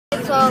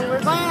So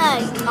we're going to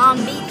like Long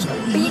Beach.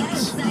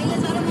 It's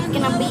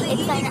gonna be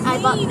exciting.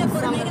 I bought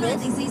some of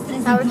this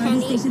sour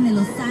candy.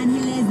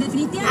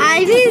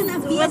 Ivy's,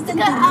 what's the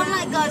good? Oh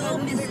my god.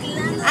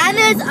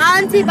 Anna's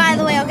auntie, by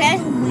the way, okay?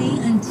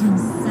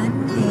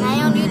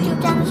 My own YouTube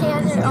channel, she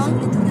has her own.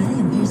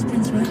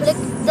 Click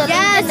the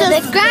link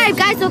subscribe,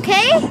 guys,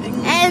 okay?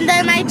 And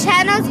my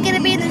channel's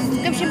gonna be in the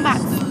description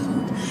box.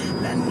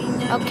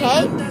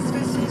 Okay?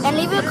 And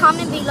leave a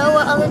comment below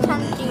what other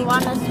challenge you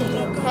want us to do,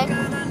 okay?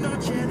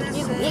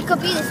 It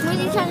could be the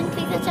smoothie challenge,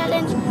 pizza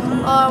challenge,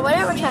 or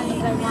whatever challenge you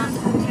guys want.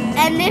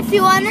 And if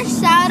you want a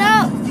shout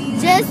out,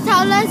 just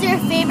tell us your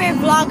favorite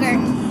vlogger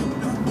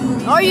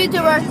or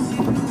YouTuber.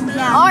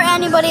 Yeah. Or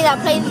anybody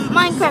that plays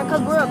Minecraft,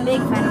 because we're a big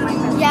fan of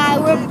Minecraft. Yeah,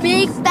 we're a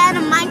big fan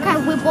of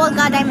Minecraft. We both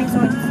got diamond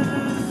swords.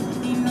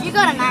 You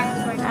got a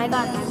diamond sword. I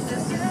got a diamond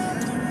sword.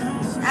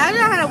 I don't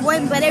know how to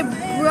win, but it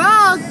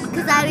broke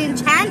because I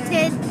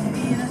enchanted.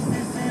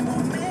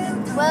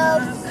 Well,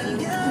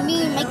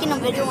 me making a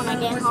video when I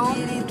get home.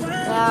 So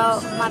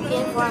my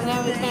PS4, I'm going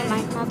to be playing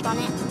Minecraft on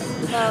it.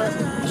 So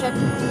check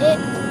it.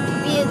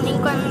 Be a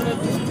link in the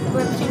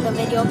description of the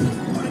video.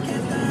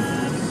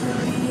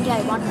 Yeah, I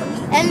want them.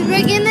 And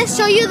we're going to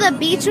show you the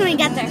beach when we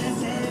get there.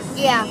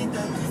 Yeah.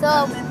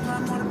 So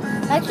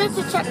make sure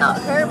to check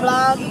out her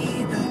vlog.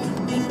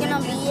 It's going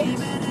to be...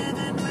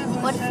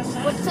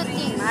 What's the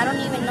theme? I don't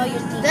even know your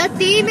theme. The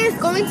theme is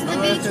going to the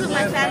beach with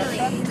my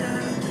family.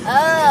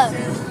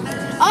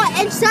 Oh,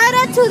 and shout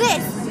out to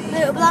this.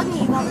 Vlog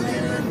me.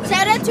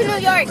 Shout out to New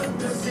York.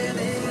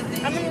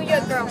 I'm a New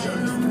York girl.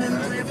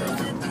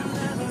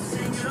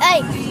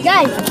 Hey,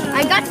 guys,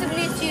 I got some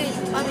new shoes.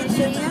 I'm going to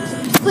show you them.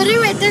 Put it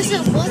right there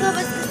so both of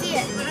us can see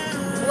it.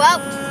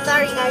 Well,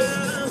 sorry, guys.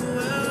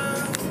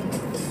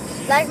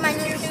 Like my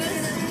new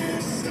shoes?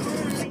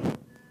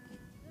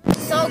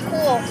 So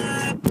cool.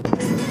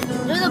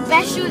 They're the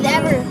best shoes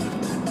ever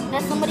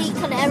that somebody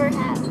could ever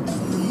have.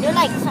 They're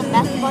like some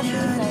basketball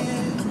shoes. So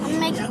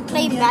I'm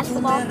playing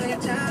basketball.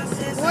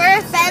 We're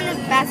a fan of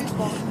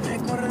basketball.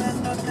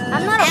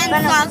 I'm not a fan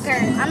of soccer.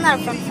 I'm not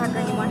a fan of soccer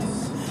anymore.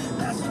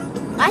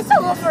 I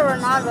still go for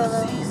Ronaldo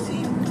though.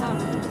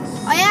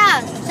 Oh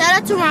yeah, shout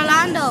out to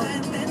Ronaldo. I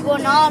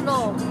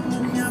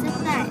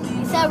said that.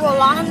 You said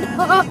Rolando.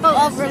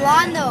 Oh,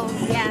 Rolando.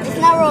 Yeah. It's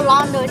not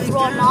Rolando. It's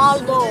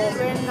Ronaldo.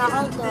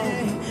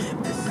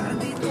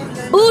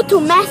 Boo to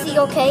Messi,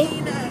 okay?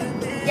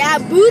 Yeah,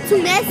 boo to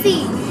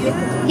Messi.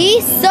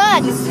 He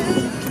sucks.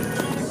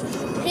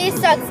 He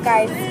sucks,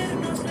 guys.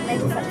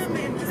 Messi sucks.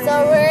 So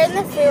we're in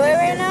the freeway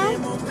right now.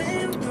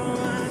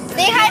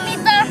 Say hi,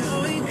 Mita.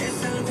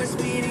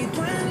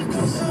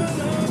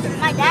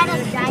 My dad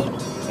is driving.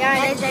 Yeah, my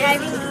dad's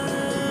driving.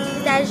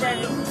 His dad is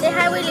driving. Say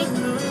hi, Willie.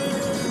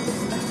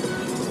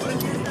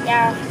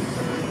 Yeah.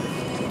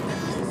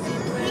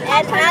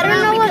 And I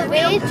don't know what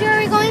beach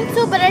we're going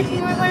to, but I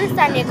think we're going to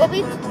San Diego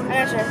Beach. I'm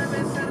not sure.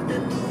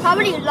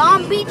 Probably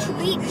Long Beach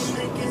Beach.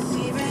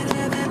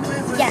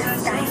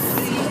 Yes, guys.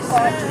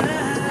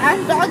 I'm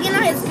vlogging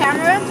on his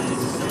camera.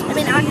 I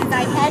mean, on his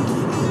iPad.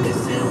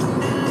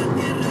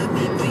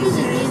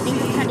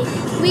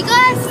 We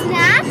got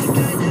snacks,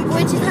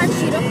 which is on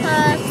Cheeto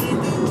Puffs.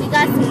 We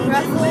got some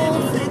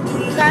Ruffles.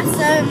 We got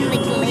some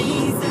like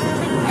Lay's,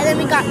 and then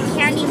we got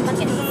candy and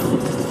buckets.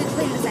 Just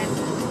clean the sand.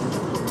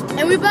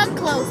 And we bought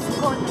clothes to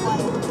go in the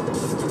water.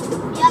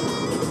 Yep.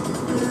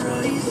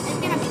 It's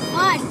gonna be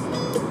fun.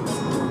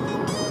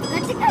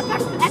 Let's take out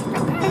some extra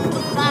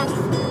colorful socks.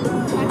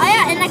 Oh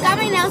yeah, and I got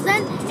my nails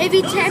done. If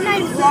you check my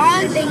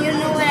vlog, then you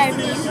know what I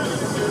mean.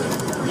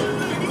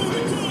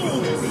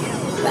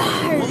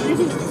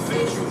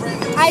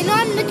 I know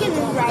I'm looking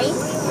right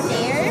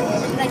there,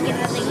 like in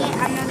the thingy.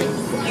 I'm not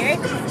looking here,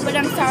 but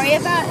I'm sorry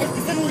about it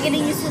because I'm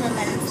getting used to the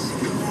lens.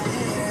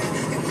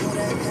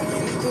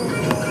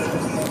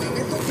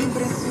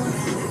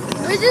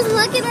 We're just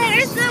looking at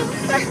ourselves.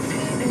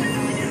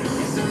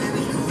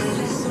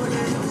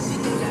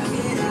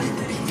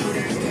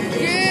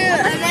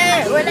 Yeah, and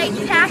then we're like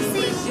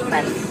passing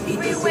by the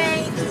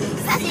freeway,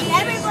 passing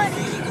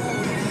everybody.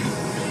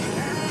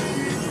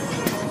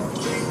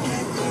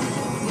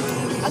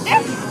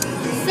 Okay,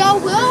 so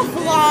we'll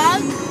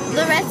vlog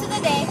the rest of the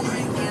day.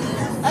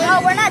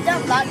 No, we're not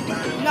done vlogging.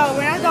 No,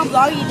 we're not done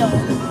vlogging though.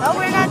 No,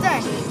 we're not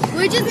done.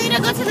 We just need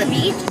to go to the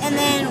beach and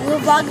then we'll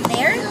vlog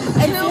there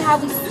and see how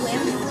we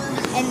swim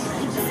and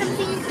eat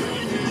something.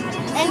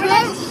 And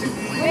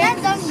we're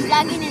not done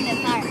vlogging in the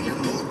car.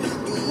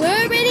 We're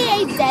already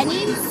at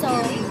Denny's, so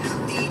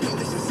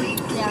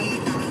yeah.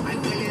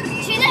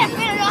 She didn't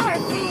finish all her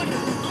food.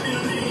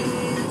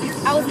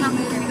 I was not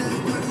hungry.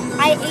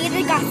 I ate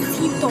a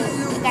gasito.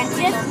 That's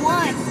just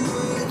one.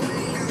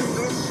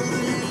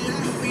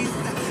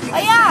 Oh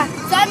yeah,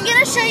 so I'm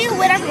gonna show you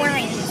what I'm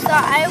wearing. So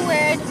I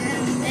wear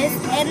this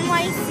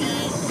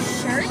NYC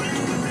shirt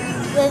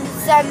with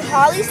some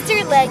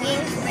Hollister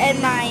leggings and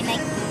my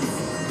Nike.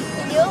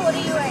 And you, what are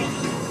you wearing?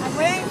 I'm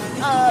wearing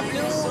a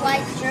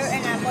blue-white shirt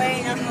and I'm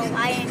wearing a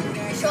Hawaiian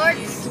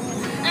shorts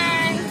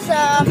and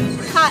some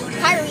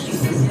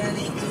Kyrie's.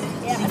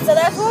 Yeah, so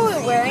that's what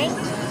we're wearing.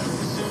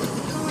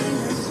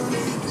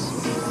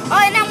 Oh,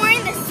 and I'm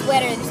wearing this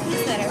sweater. This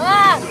is a sweater.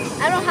 Ah,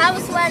 I don't have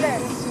a sweater.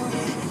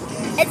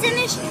 It's in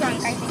his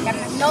trunk, I think.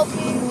 Nope.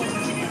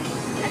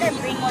 I didn't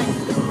bring one.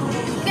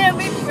 I'm gonna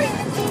bring.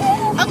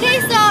 Okay,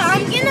 so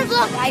I'm gonna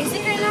vlog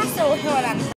Isaac right now. So hold on.